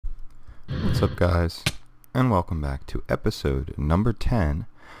What's up, guys, and welcome back to episode number 10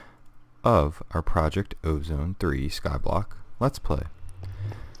 of our Project Ozone 3 Skyblock Let's Play.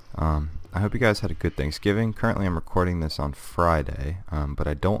 I hope you guys had a good Thanksgiving. Currently I'm recording this on Friday, but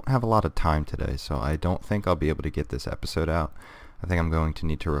I don't have a lot of time today, so I don't think I'll be able to get this episode out. I think I'm going to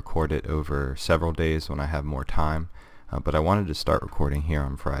need to record it over several days when I have more time, but I wanted to start recording here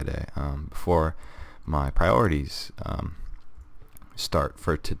on Friday before my priorities start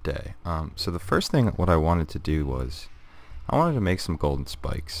for today. So the first thing what I wanted to do was I wanted to make some golden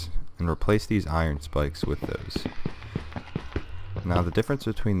spikes and replace these iron spikes with those. Now the difference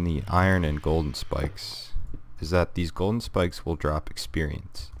between the iron and golden spikes is that these golden spikes will drop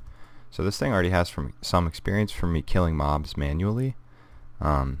experience. So this thing already has some experience from me killing mobs manually,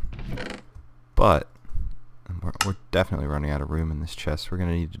 but we're definitely running out of room in this chest. We're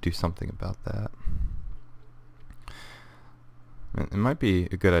going to need to do something about that. It might be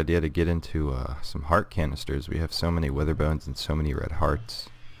a good idea to get into some heart canisters. We have so many wither bones and so many red hearts.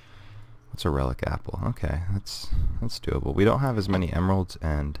 What's a relic apple? Okay, that's doable. We don't have as many emeralds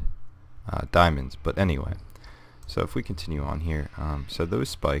and diamonds, but anyway. So if we continue on here, so those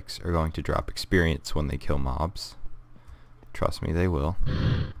spikes are going to drop experience when they kill mobs. Trust me, they will.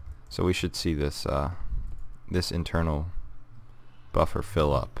 So we should see this this internal buffer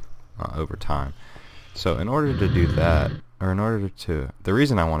fill up over time. So in order to do that, or in order to, the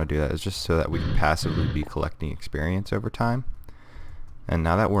reason I want to do that is just so that we can passively be collecting experience over time. And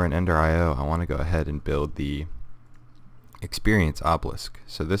now that we're in Ender IO, I want to go ahead and build the experience obelisk.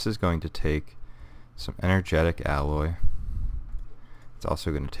 So this is going to take some energetic alloy. It's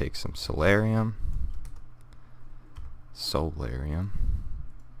also going to take some solarium,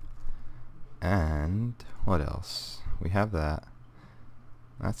 and what else? We have that.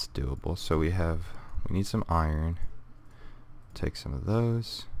 That's doable. So we need some iron. Take some of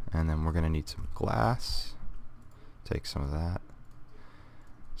those, and then we're going to need some glass. Take some of that.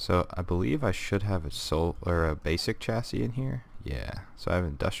 So I believe I should have a basic chassis in here. Yeah. So I have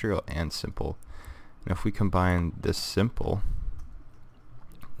industrial and simple. And if we combine this simple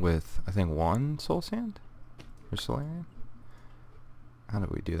with, I think, one soul sand or solarium. How do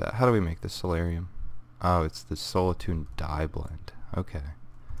we do that? How do we make the solarium? Oh, it's the solitude dye blend. Okay.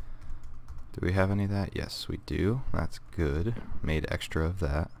 Do we have any of that? Yes, we do. That's good. Made extra of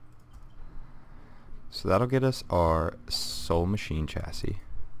that. So that'll get us our soul machine chassis.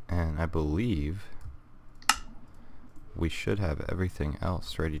 And I believe we should have everything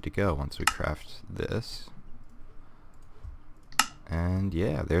else ready to go once we craft this. And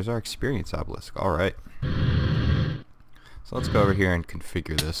yeah, there's our experience obelisk. Alright. So let's go over here and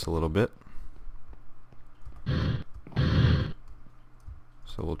configure this a little bit.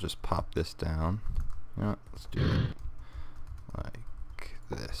 So we'll just pop this down. You know what? Let's do it like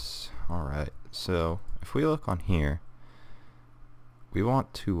this. Alright, so if we look on here, we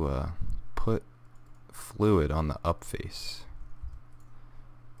want to put fluid on the up face,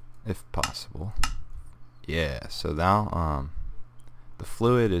 if possible. Yeah, so now the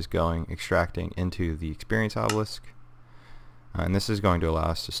fluid is extracting into the experience obelisk, and this is going to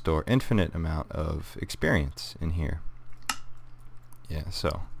allow us to store infinite amount of experience in here. Yeah,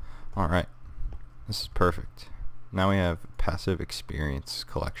 so, alright, this is perfect. Now we have passive experience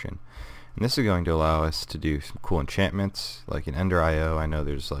collection. And this is going to allow us to do some cool enchantments, like in Ender IO. I know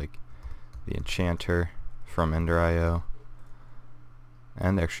there's like the enchanter from Ender IO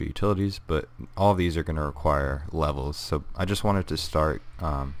and extra utilities, but all of these are going to require levels. So I just wanted to start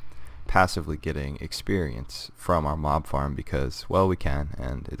passively getting experience from our mob farm because, well, we can,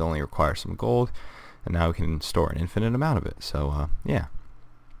 and it only requires some gold. And now we can store an infinite amount of it. So yeah,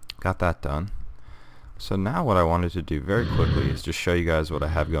 got that done. So now what I wanted to do very quickly is just show you guys what I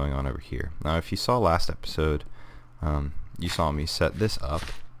have going on over here. Now if you saw last episode, you saw me set this up.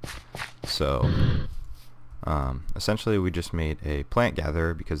 So essentially we just made a plant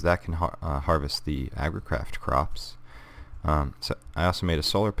gatherer because that can harvest the agricraft crops. So I also made a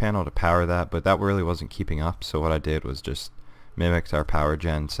solar panel to power that, but that really wasn't keeping up. So what I did was just mimicked our power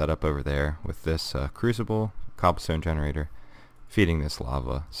gen setup over there with this crucible, cobblestone generator, feeding this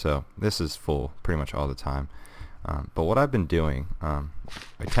lava. So this is full pretty much all the time. But what I've been doing, I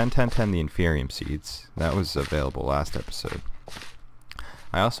 10-10-10 the inferium seeds. That was available last episode.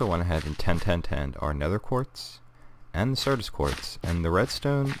 I also went ahead and 10-10-10 our nether quartz and the certus quartz. And the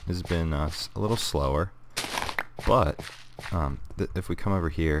redstone has been a little slower. But if we come over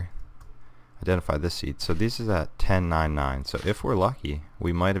here, identify this seed. So this is at 10-9-9. So if we're lucky,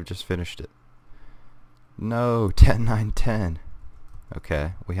 we might have just finished it. No, 10-9-10.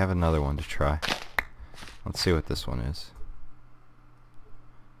 Okay, we have another one to try. Let's see what this one is.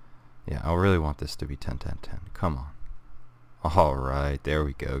 Yeah, I really want this to be 10, 10, 10. Come on. Alright, there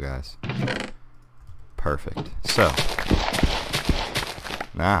we go, guys. Perfect. So,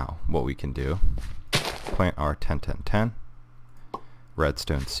 now what we can do, plant our 10, 10, 10.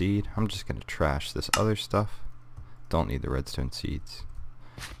 Redstone seed. I'm just going to trash this other stuff. Don't need the redstone seeds.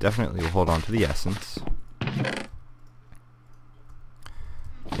 Definitely will hold on to the essence.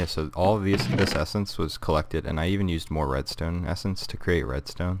 Yeah, so all of this essence was collected, and I even used more redstone essence to create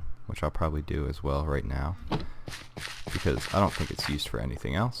redstone, which I'll probably do as well right now, because I don't think it's used for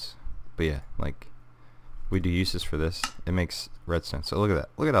anything else. But yeah, like, we do uses for this. It makes redstone. So look at that.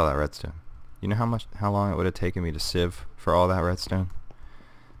 Look at all that redstone. You know how long it would have taken me to sieve for all that redstone?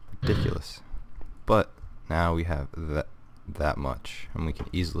 Ridiculous. But now we have that much, and we can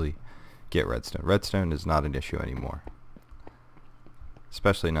easily get redstone. Redstone is not an issue anymore,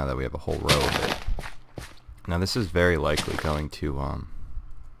 especially now that we have a whole row of it. Now this is very likely going to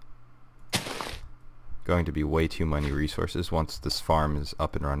be way too many resources once this farm is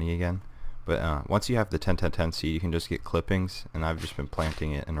up and running again. But once you have the 10, 10, 10 seed, you can just get clippings, and I've just been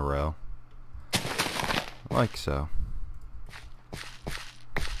planting it in a row like so.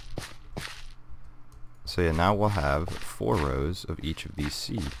 So yeah, now we'll have 4 rows of each of these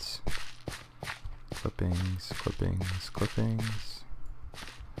seeds. Clippings, clippings, clippings.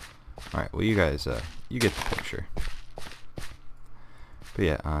 Alright, well you guys, you get the picture. But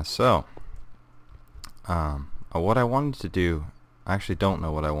yeah, what I wanted to do, I actually don't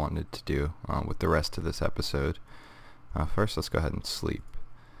know what I wanted to do with the rest of this episode. First, let's go ahead and sleep.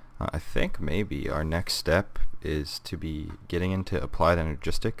 I think maybe our next step is to be getting into Applied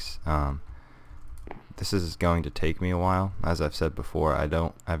Energistics. This is going to take me a while. As I've said before,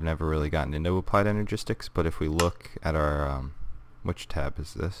 I've never really gotten into Applied Energistics, but if we look at our, which tab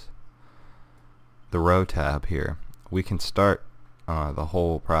is this? The row tab here, we can start the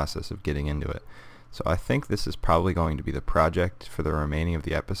whole process of getting into it. So I think this is probably going to be the project for the remaining of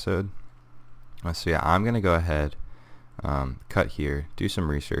the episode. So yeah, I'm going to go ahead, cut here, do some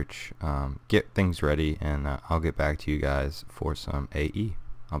research, get things ready, and I'll get back to you guys for some AE.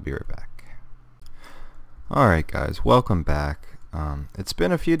 I'll be right back. Alright guys, welcome back. It's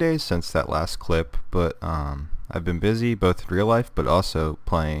been a few days since that last clip, but I've been busy both in real life but also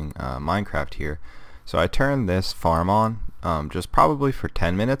playing Minecraft here. So I turned this farm on just probably for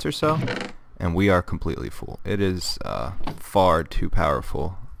 10 minutes or so, and we are completely full. It is far too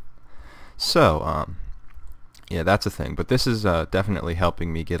powerful. So yeah, that's a thing, but this is definitely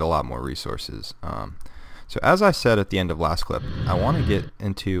helping me get a lot more resources. So as I said at the end of last clip, I want to get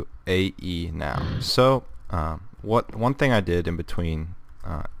into AE now. So one thing I did in between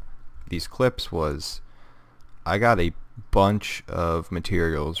these clips was I got a bunch of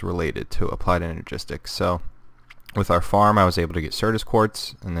materials related to Applied Energistics. So with our farm, I was able to get Certus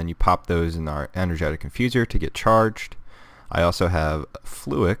quartz, and then you pop those in our energetic infuser to get charged. I also have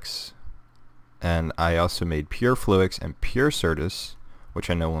fluix, and I also made pure fluix and pure Certus, which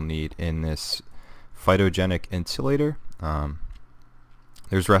I know we'll need in this phytogenic insulator.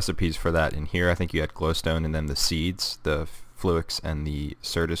 There's recipes for that in here. I think you had glowstone and then the seeds, the fluix and the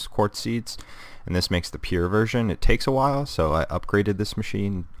Certus quartz seeds, and this makes the pure version. It takes a while, so I upgraded this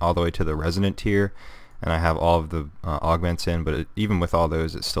machine all the way to the resonant tier, and I have all of the augments in, but even with all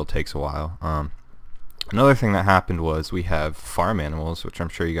those, it still takes a while. Another thing that happened was we have farm animals, which I'm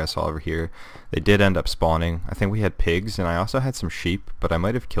sure you guys saw over here. They did end up spawning. I think we had pigs, and I also had some sheep, but I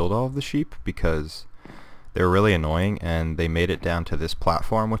might have killed all of the sheep because they were really annoying, and they made it down to this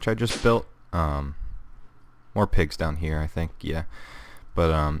platform, which I just built. More pigs down here, I think, yeah.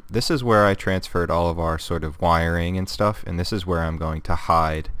 But this is where I transferred all of our sort of wiring and stuff, and this is where I'm going to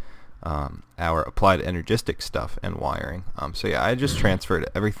hide our Applied Energistics stuff and wiring. So yeah, I just transferred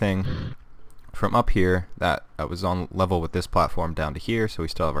everything from up here that was on level with this platform down to here. So we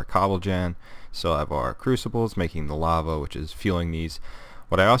still have our cobble gen, still have our crucibles making the lava, which is fueling these.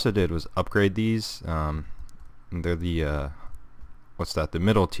 What I also did was upgrade these. They're the what's that? The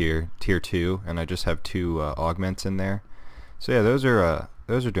middle tier, tier 2, and I just have 2 augments in there. So yeah, those are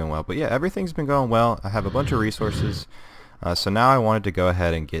doing well. But yeah, everything's been going well. I have a bunch of resources. So now I wanted to go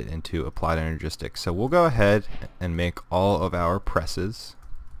ahead and get into Applied Energistics. So we'll go ahead and make all of our presses.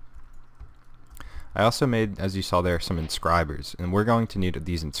 I also made, as you saw there, some inscribers, and we're going to need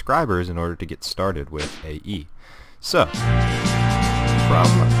these inscribers in order to get started with AE. So from this,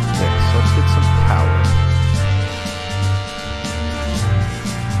 let's get some power.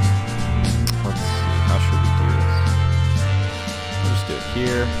 Let's see, how should we do this? We'll just do it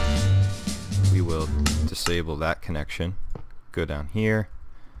here. We will disable that connection. Go down here,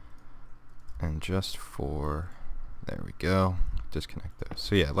 and just for, there we go, disconnect those.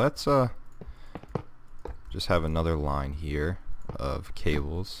 So yeah, let's just have another line here of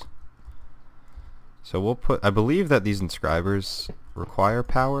cables. So we'll put, I believe that these inscribers require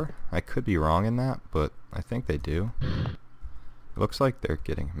power. I could be wrong in that, but I think they do. It looks like they're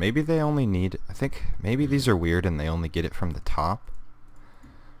getting, maybe they only need, I think maybe these are weird and they only get it from the top.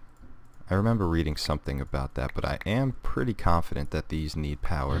 I remember reading something about that, but I am pretty confident that these need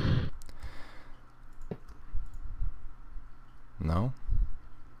power. No?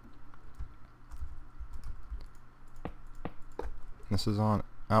 This is on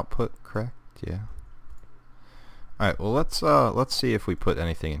output, correct? Yeah. Alright, well let's see if we put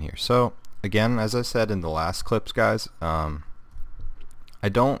anything in here. So again, as I said in the last clips, guys, I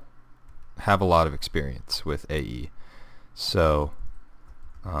don't have a lot of experience with AE, so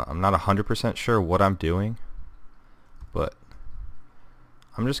I'm not 100% sure what I'm doing, but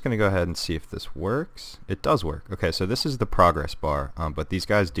I'm just going to go ahead and see if this works. It does work. Okay, so this is the progress bar, but these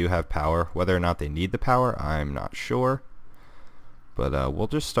guys do have power. Whether or not they need the power, I'm not sure. But we'll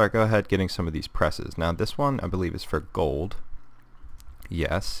just go ahead getting some of these presses. Now this one I believe is for gold.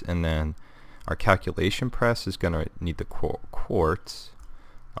 Yes, and then our calculation press is going to need the quartz.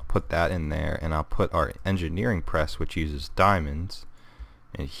 I'll put that in there, and I'll put our engineering press, which uses diamonds,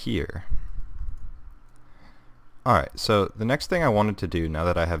 in here. Alright, so the next thing I wanted to do now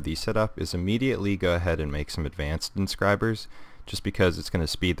that I have these set up is immediately go ahead and make some advanced inscribers, just because it's going to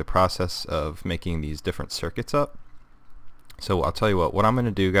speed the process of making these different circuits up. So I'll tell you what I'm going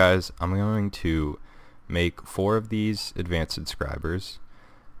to do, guys. I'm going to make 4 of these advanced inscribers.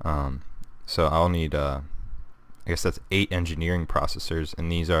 So I'll need, I guess that's 8 engineering processors,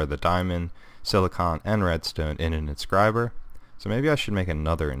 and these are the diamond, silicon, and redstone in an inscriber. So maybe I should make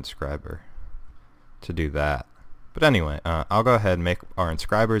another inscriber to do that. But anyway, I'll go ahead and make our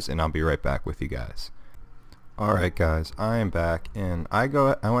inscribers, and I'll be right back with you guys. Alright guys, I am back, and I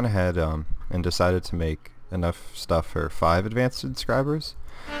went ahead and decided to make enough stuff for 5 advanced inscribers.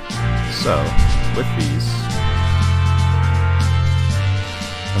 So with these,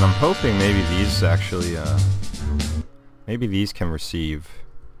 and I'm hoping maybe these actually maybe these can receive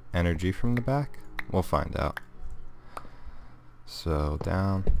energy from the back. We'll find out. So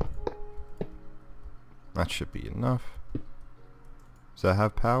down, that should be enough. Does that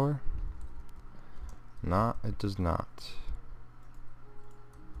have power? Not, it does not.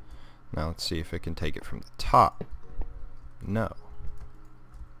 Now let's see if it can take it from the top. No.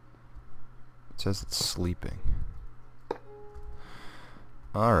 It says it's sleeping.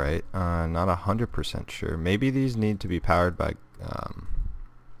 Alright, not 100% sure. Maybe these need to be powered by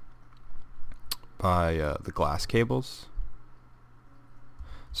the glass cables.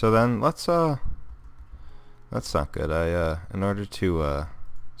 So then let's that's not good. In order to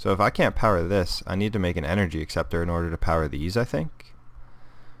so if I can't power this, I need to make an energy acceptor in order to power these, I think.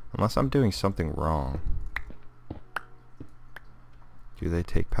 Unless I'm doing something wrong. Do they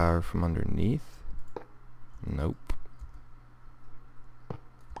take power from underneath? Nope.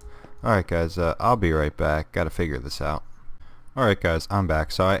 Alright guys, I'll be right back. Gotta figure this out. Alright guys, I'm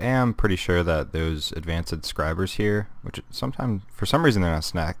back. So I am pretty sure that those advanced inscribers here, which sometimes, for some reason they're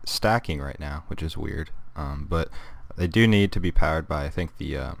not stacking right now, which is weird. But they do need to be powered by, I think,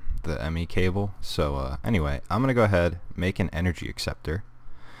 the ME cable. So anyway, I'm gonna go ahead, make an energy acceptor.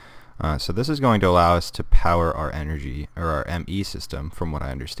 So this is going to allow us to power our energy, or our ME system, from what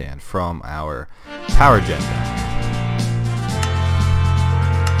I understand, from our power gen down here.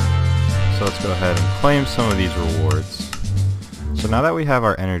 So let's go ahead and claim some of these rewards. So now that we have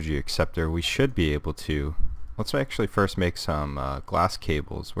our energy acceptor, we should be able to, let's actually first make some glass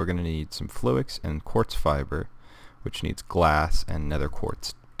cables. We're going to need some fluix and quartz fiber, which needs glass and nether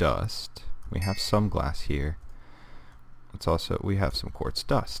quartz dust. We have some glass here. It's also, we have some quartz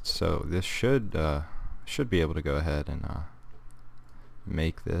dust, so this should be able to go ahead and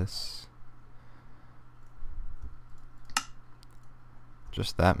make this.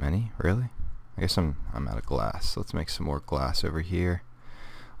 Just that many, really? I guess I'm out of glass. Let's make some more glass over here.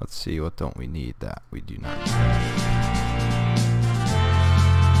 Let's see, what don't we need? That we do not need that.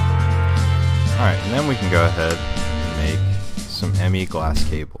 Alright, and then we can go ahead and make some ME glass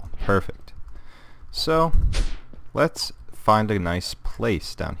cable. Perfect. So let's find a nice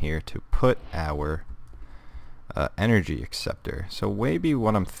place down here to put our energy acceptor. So maybe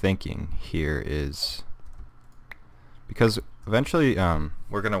what I'm thinking here is, because eventually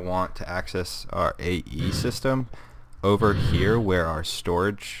we're going to want to access our AE system over here where our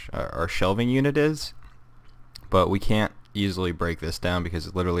storage, our shelving unit is, but we can't easily break this down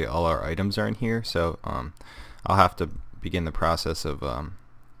because literally all our items are in here. So I'll have to begin the process of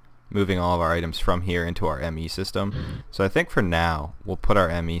moving all of our items from here into our ME system. So I think for now we'll put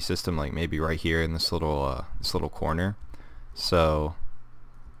our ME system like maybe right here in this little corner. So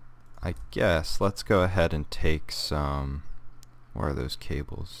I guess let's go ahead and take some, where are those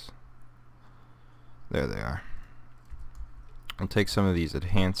cables? There they are. I'll take some of these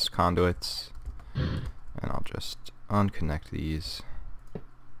enhanced conduits and I'll just unconnect these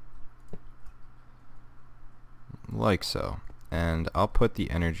like so. And I'll put the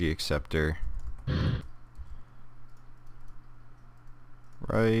energy acceptor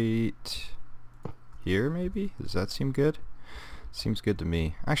right here maybe? Does that seem good? Seems good to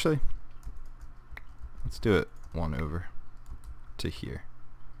me. Actually, let's do it one over to here.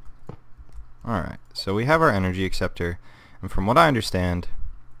 Alright, so we have our energy acceptor, and from what I understand,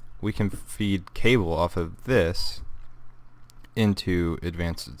 we can feed cable off of this into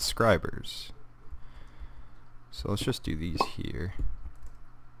advanced subscribers. So let's just do these here.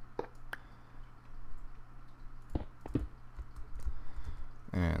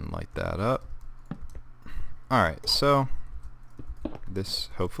 And light that up. Alright, so this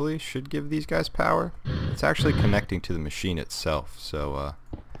hopefully should give these guys power. It's actually connecting to the machine itself, so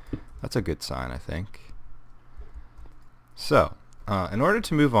that's a good sign, I think. So, in order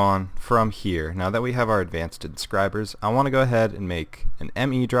to move on from here, now that we have our advanced subscribers, I want to go ahead and make an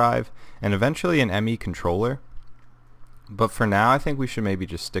ME drive and eventually an ME controller. But for now, I think we should maybe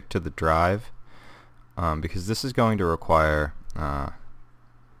just stick to the drive because this is going to require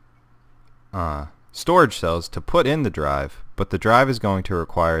storage cells to put in the drive, but the drive is going to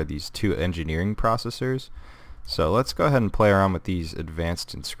require these two engineering processors. So let's go ahead and play around with these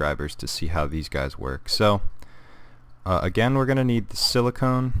advanced subscribers to see how these guys work. So again, we're going to need the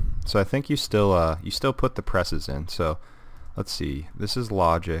silicone. So I think you still put the presses in. So let's see. This is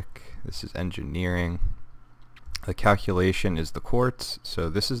logic. This is engineering. The calculation is the quartz. So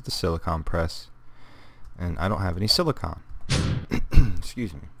this is the silicon press, and I don't have any silicon.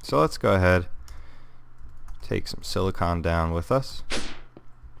 Excuse me. So let's go ahead, take some silicon down with us.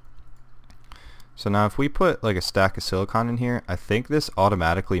 So now if we put like a stack of silicon in here, I think this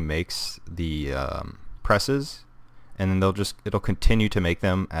automatically makes the presses, and then it'll continue to make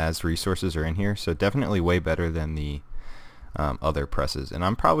them as resources are in here. So definitely way better than the other presses. And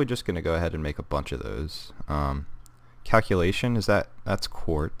I'm probably just going to go ahead and make a bunch of those. Calculation, that's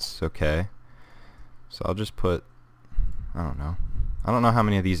quartz, okay. So I'll just put, I don't know how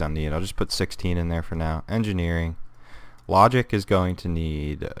many of these I need. I'll just put 16 in there for now. Engineering. Logic is going to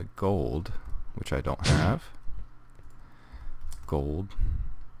need gold, which I don't have. Gold.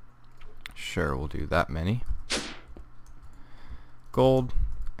 Sure, we'll do that many. Gold.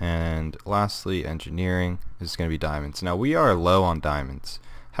 And lastly, engineering is going to be diamonds. Now we are low on diamonds.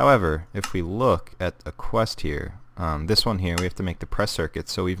 However, if we look at a quest here, this one here, we have to make the press circuit.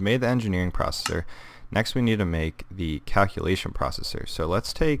 So we've made the engineering processor. Next we need to make the calculation processor. So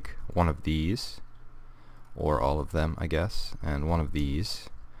let's take one of these, or all of them I guess, and one of these.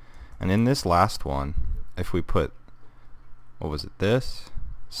 And in this last one, if we put, what was it, this?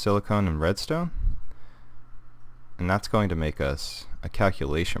 Silicone and redstone? And that's going to make us a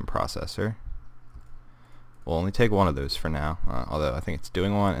calculation processor. We'll only take one of those for now, although I think it's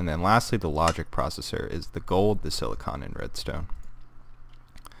doing one. And then lastly, the logic processor is the gold, the silicon, and redstone.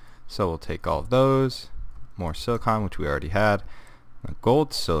 So we'll take all of those, more silicon, which we already had,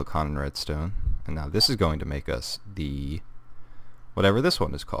 gold, silicon, and redstone. And now this is going to make us the, whatever this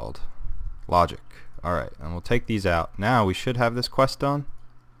one is called, logic. Alright, and we'll take these out. Now we should have this quest done,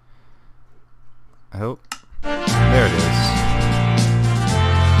 I hope. There it is.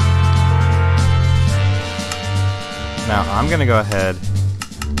 Now I'm going to go ahead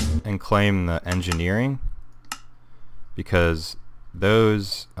and claim the engineering because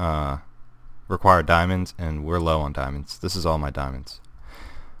those require diamonds and we're low on diamonds. This is all my diamonds.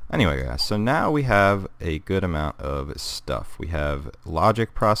 Anyway guys, so now we have a good amount of stuff. We have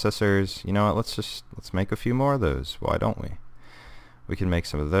logic processors. You know what, let's make a few more of those. Why don't we? We can make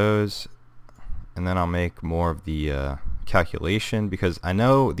some of those, and then I'll make more of the calculation, because I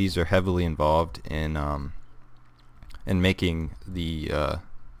know these are heavily involved in making the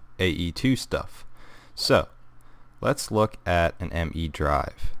AE2 stuff. So let's look at an ME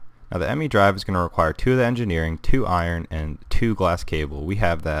drive. Now the ME drive is going to require 2 of the engineering, 2 iron, and 2 glass cable. We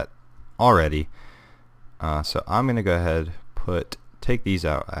have that already. So I'm going to go ahead, take these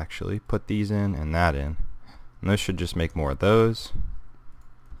out actually, put these in and that in. And those should just make more of those.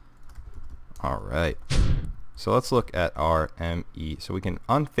 Alright. So let's look at our ME. So we can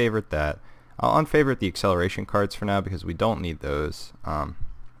unfavorite that. I'll unfavorite the acceleration cards for now because we don't need those.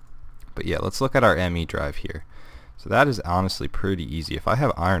 But yeah, let's look at our ME drive here. So that is honestly pretty easy. If I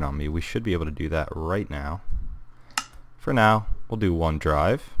have iron on me, we should be able to do that right now. For now, we'll do one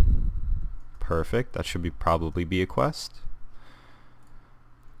drive. Perfect. That should probably be a quest.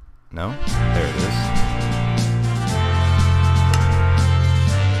 No? There it is.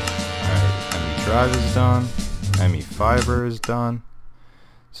 Alright, ME drive is done. ME fiber is done.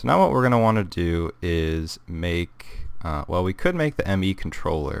 So now what we're going to want to do is make, well, we could make the ME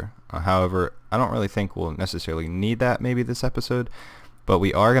controller. However, I don't really think we'll necessarily need that maybe this episode, but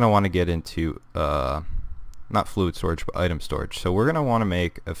we are going to want to get into, not fluid storage, but item storage. So we're going to want to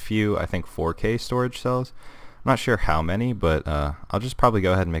make a few, I think, 4K storage cells. I'm not sure how many, but I'll just probably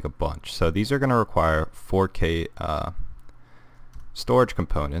go ahead and make a bunch. So these are going to require 4K storage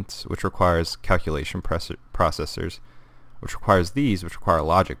components, which requires calculation processors, which requires these, which require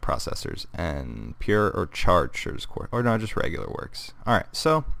logic processors, and pure or charged, or no, just regular works. Alright,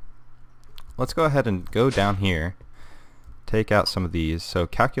 so let's go ahead and go down here, take out some of these. So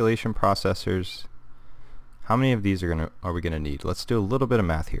calculation processors, how many of these are we gonna need? Let's do a little bit of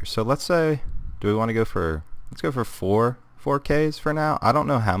math here. So let's say, do we want to go for, let's go for 4Ks for now. I don't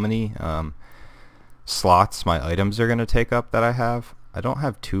know how many slots my items are gonna take up that I have. I don't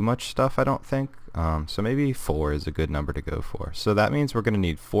have too much stuff, I don't think. So maybe 4 is a good number to go for. So that means we're gonna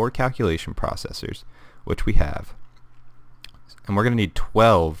need 4 calculation processors, which we have. And we're going to need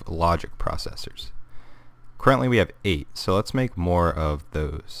 12 logic processors. Currently we have 8, so let's make more of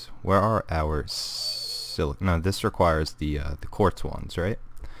those. Where are our silicon? No, this requires the quartz ones, right?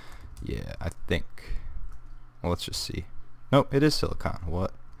 Yeah, I think. Well, let's just see. Nope, it is silicon.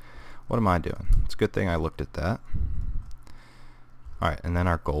 What am I doing? It's a good thing I looked at that. Alright, and then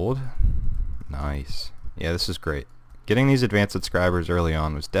our gold. Nice. Yeah, this is great. Getting these advanced subscribers early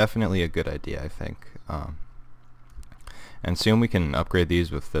on was definitely a good idea, I think. And soon we can upgrade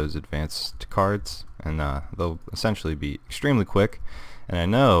these with those advanced cards, and they'll essentially be extremely quick. And I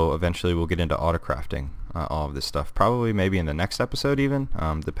know eventually we'll get into auto crafting all of this stuff, probably maybe in the next episode even,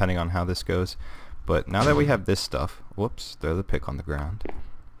 depending on how this goes. But now that we have this stuff, whoops, throw the pick on the ground.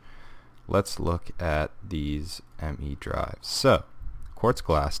 Let's look at these ME drives. So, quartz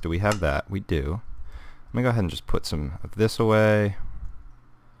glass, do we have that? We do. Let me go ahead and just put some of this away.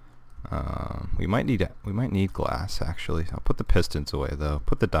 We might need glass actually. I'll put the pistons away though.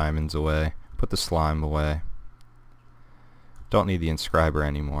 Put the diamonds away. Put the slime away. Don't need the inscriber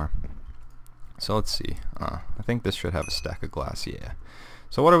anymore. So let's see. I think this should have a stack of glass. Yeah.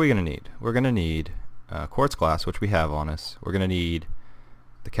 So what are we gonna need? We're gonna need quartz glass, which we have on us. We're gonna need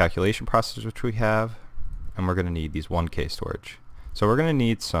the calculation processors, which we have, and we're gonna need these 1K storage. So we're gonna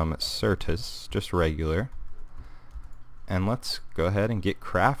need some Certus, just regular. And let's go ahead and get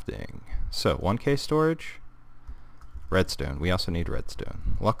crafting. So 1K storage, redstone. We also need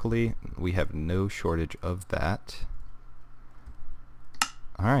redstone. Luckily, we have no shortage of that.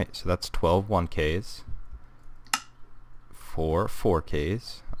 Alright, so that's 12 1Ks. 4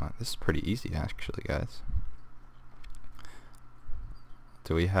 4Ks. This is pretty easy actually, guys.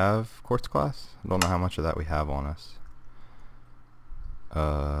 Do we have quartz glass? I don't know how much of that we have on us.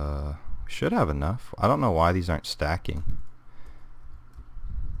 We should have enough. I don't know why these aren't stacking.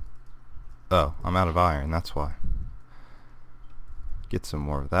 Oh, I'm out of iron, that's why. Get some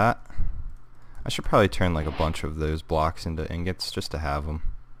more of that. I should probably turn like a bunch of those blocks into ingots just to have them.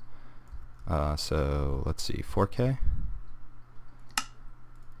 So let's see, 4K.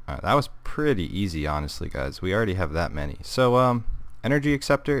 Alright, that was pretty easy honestly, guys. We already have that many. So energy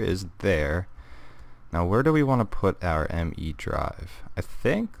acceptor is there. Now where do we want to put our ME drive? I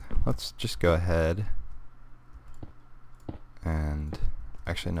think let's just go ahead and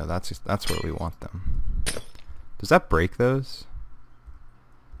actually no, that's where we want them. Does that break those?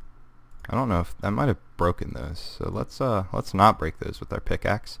 I don't know if that might have broken those. So let's not break those with our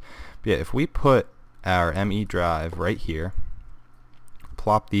pickaxe. But yeah, if we put our ME drive right here,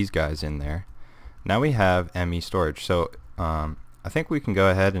 plop these guys in there. Now we have ME storage. So I think we can go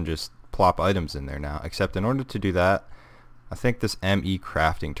ahead and just plop items in there now, except in order to do that I think this ME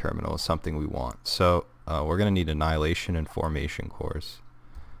crafting terminal is something we want. So we're gonna need annihilation and formation cores.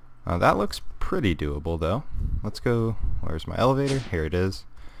 That looks pretty doable though. Let's go, where's my elevator? Here it is.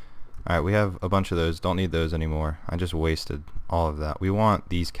 Alright, we have a bunch of those, don't need those anymore. I just wasted all of that. We want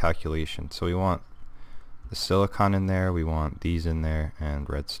these calculations, so we want the silicon in there, we want these in there, and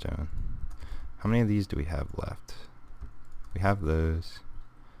redstone. How many of these do we have left? We have those.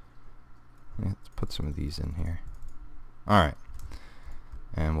 Let's put some of these in here. Alright,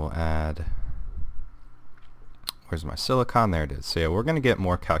 and we'll add, where's my silicon? There it is. So yeah, we're going to get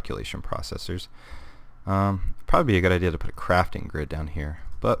more calculation processors. Probably be a good idea to put a crafting grid down here,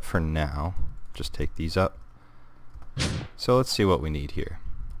 but for now just take these up, So let's see what we need here.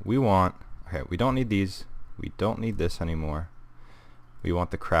 We want, okay, we don't need these. We don't need this anymore. We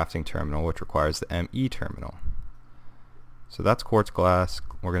want the crafting terminal, which requires the ME terminal. So that's quartz glass.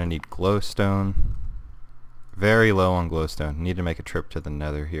 We're going to need glowstone. Very low on glowstone. Need to make a trip to the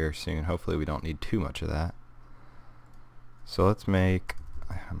nether here soon. Hopefully we don't need too much of that. So let's make,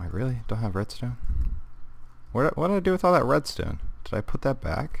 am I really, don't have redstone? What did I do with all that redstone? Did I put that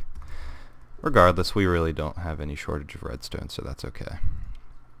back? Regardless, we really don't have any shortage of redstone, so that's okay.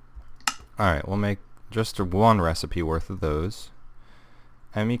 Alright, we'll make just one recipe worth of those.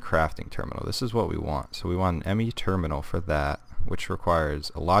 ME crafting terminal. This is what we want. So we want an ME terminal for that, which requires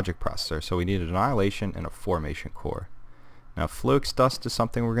a logic processor. So we need an annihilation and a formation core. Now Fluix dust is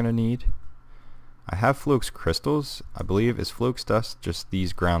something we're going to need. I have Fluix crystals. I believe, is Fluix dust just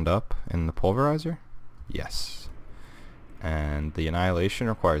these ground up in the pulverizer? Yes. And the annihilation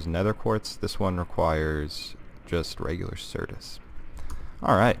requires nether quartz. This one requires just regular Certus.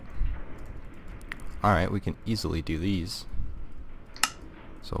 Alright. Alright, we can easily do these.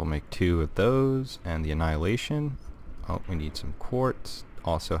 So we'll make 2 of those, and the annihilation. Oh, we need some quartz.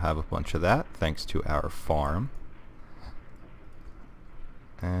 Also have a bunch of that, thanks to our farm.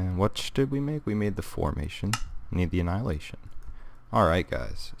 And what did we make? We made the formation. We need the annihilation. Alright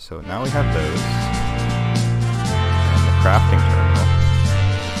guys, so now we have those. And the crafting terminal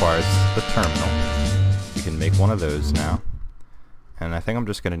requires the terminal. You can make one of those now. And I think I'm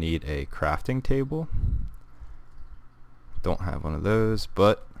just going to need a crafting table. Don't have one of those,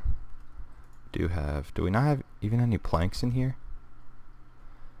 but do we not have even any planks in here?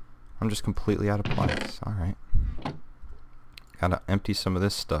 I'm just completely out of planks. Alright. Gotta empty some of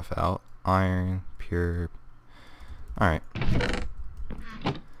this stuff out. Iron, pure. Alright.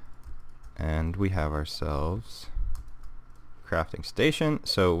 And we have ourselves crafting station.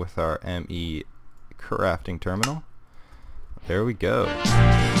 So with our ME crafting terminal, there we go.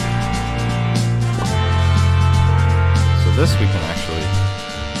 So this we can actually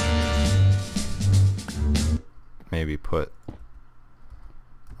maybe put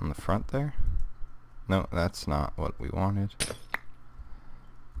on the front there. No, that's not what we wanted.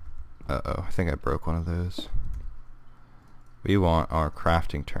 Uh-oh, I think I broke one of those. We want our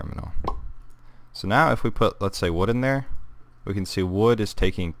crafting terminal. So now if we put, let's say, wood in there, we can see wood is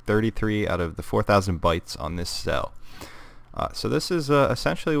taking 33 out of the 4,000 bytes on this cell. So this is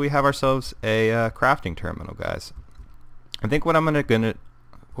essentially, we have ourselves a crafting terminal, guys. I think what I'm gonna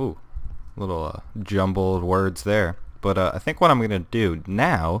ooh, little jumbled words there. But I think what I'm gonna do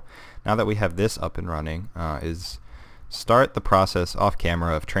now that we have this up and running, is start the process off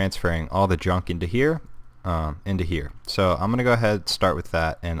camera of transferring all the junk into here. So I'm gonna go ahead and start with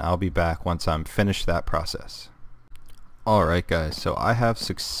that, and I'll be back once I'm finished that process. Alright guys, so I have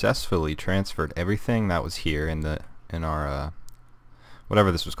successfully transferred everything that was here in our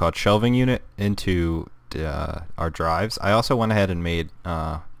whatever this was called, shelving unit, into our drives. I also went ahead and made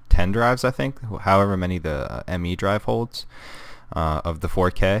 10 drives, I think, however many the ME drive holds, of the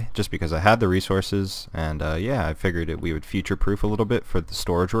 4K, just because I had the resources, and yeah, I figured we would future-proof a little bit for the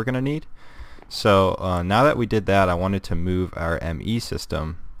storage we're gonna need. So now that we did that, I wanted to move our ME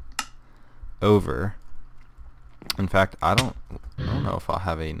system over. In fact, I don't know if I'll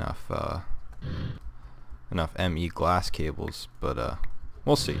have enough ME glass cables, but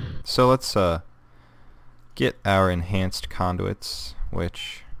we'll see. So let's get our enhanced conduits,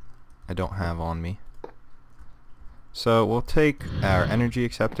 which I don't have on me. So we'll take our energy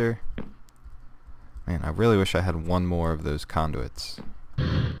acceptor. Man, I really wish I had one more of those conduits.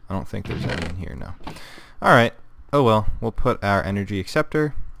 I don't think there's any in here now. Alright, oh well, we'll put our energy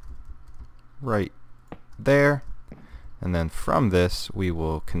acceptor right there, and then from this we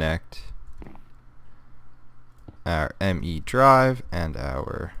will connect our ME drive and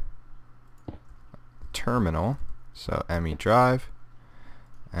our terminal. So ME drive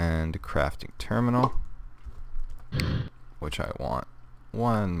and crafting terminal, which I want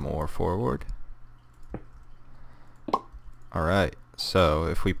one more forward. Alright, so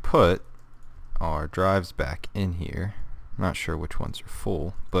if we put our drives back in here, I'm not sure which ones are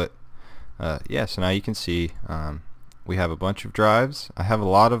full, but yeah, so now you can see we have a bunch of drives. I have a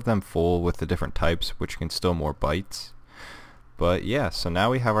lot of them full with the different types, which can store more bytes. But yeah, so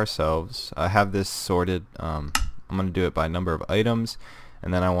now we have ourselves, I have this sorted, I'm going to do it by number of items,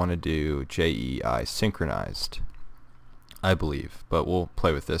 and then I want to do JEI synchronized, I believe, but we'll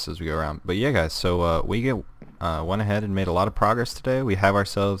play with this as we go around. But yeah guys, so we went ahead and made a lot of progress today. We have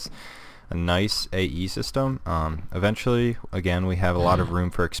ourselves a nice AE system. Eventually, again, we have a lot of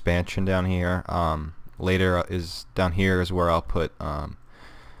room for expansion down here. Later is down here is where I'll put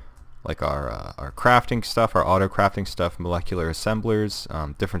like our crafting stuff, our auto crafting stuff, molecular assemblers,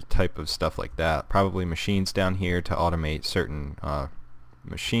 different type of stuff like that. Probably machines down here to automate certain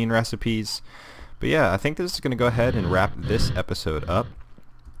machine recipes. But yeah, I think this is going to go ahead and wrap this episode up.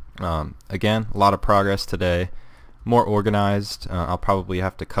 Again, a lot of progress today. More organized. I'll probably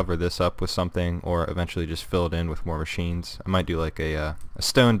have to cover this up with something, or eventually just fill it in with more machines. I might do like a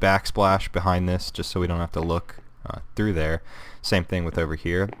stone backsplash behind this, just so we don't have to look through there. Same thing with over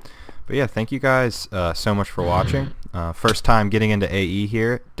here. But yeah, thank you guys so much for watching. First time getting into AE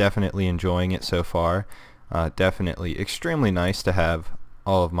here. Definitely enjoying it so far. Definitely extremely nice to have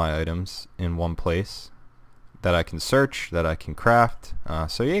all of my items in one place that I can search, that I can craft.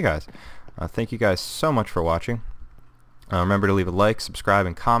 So yeah, guys, thank you guys so much for watching. Remember to leave a like, subscribe,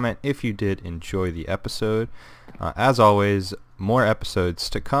 and comment if you did enjoy the episode. As always, more episodes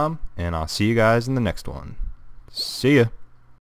to come, and I'll see you guys in the next one. See ya!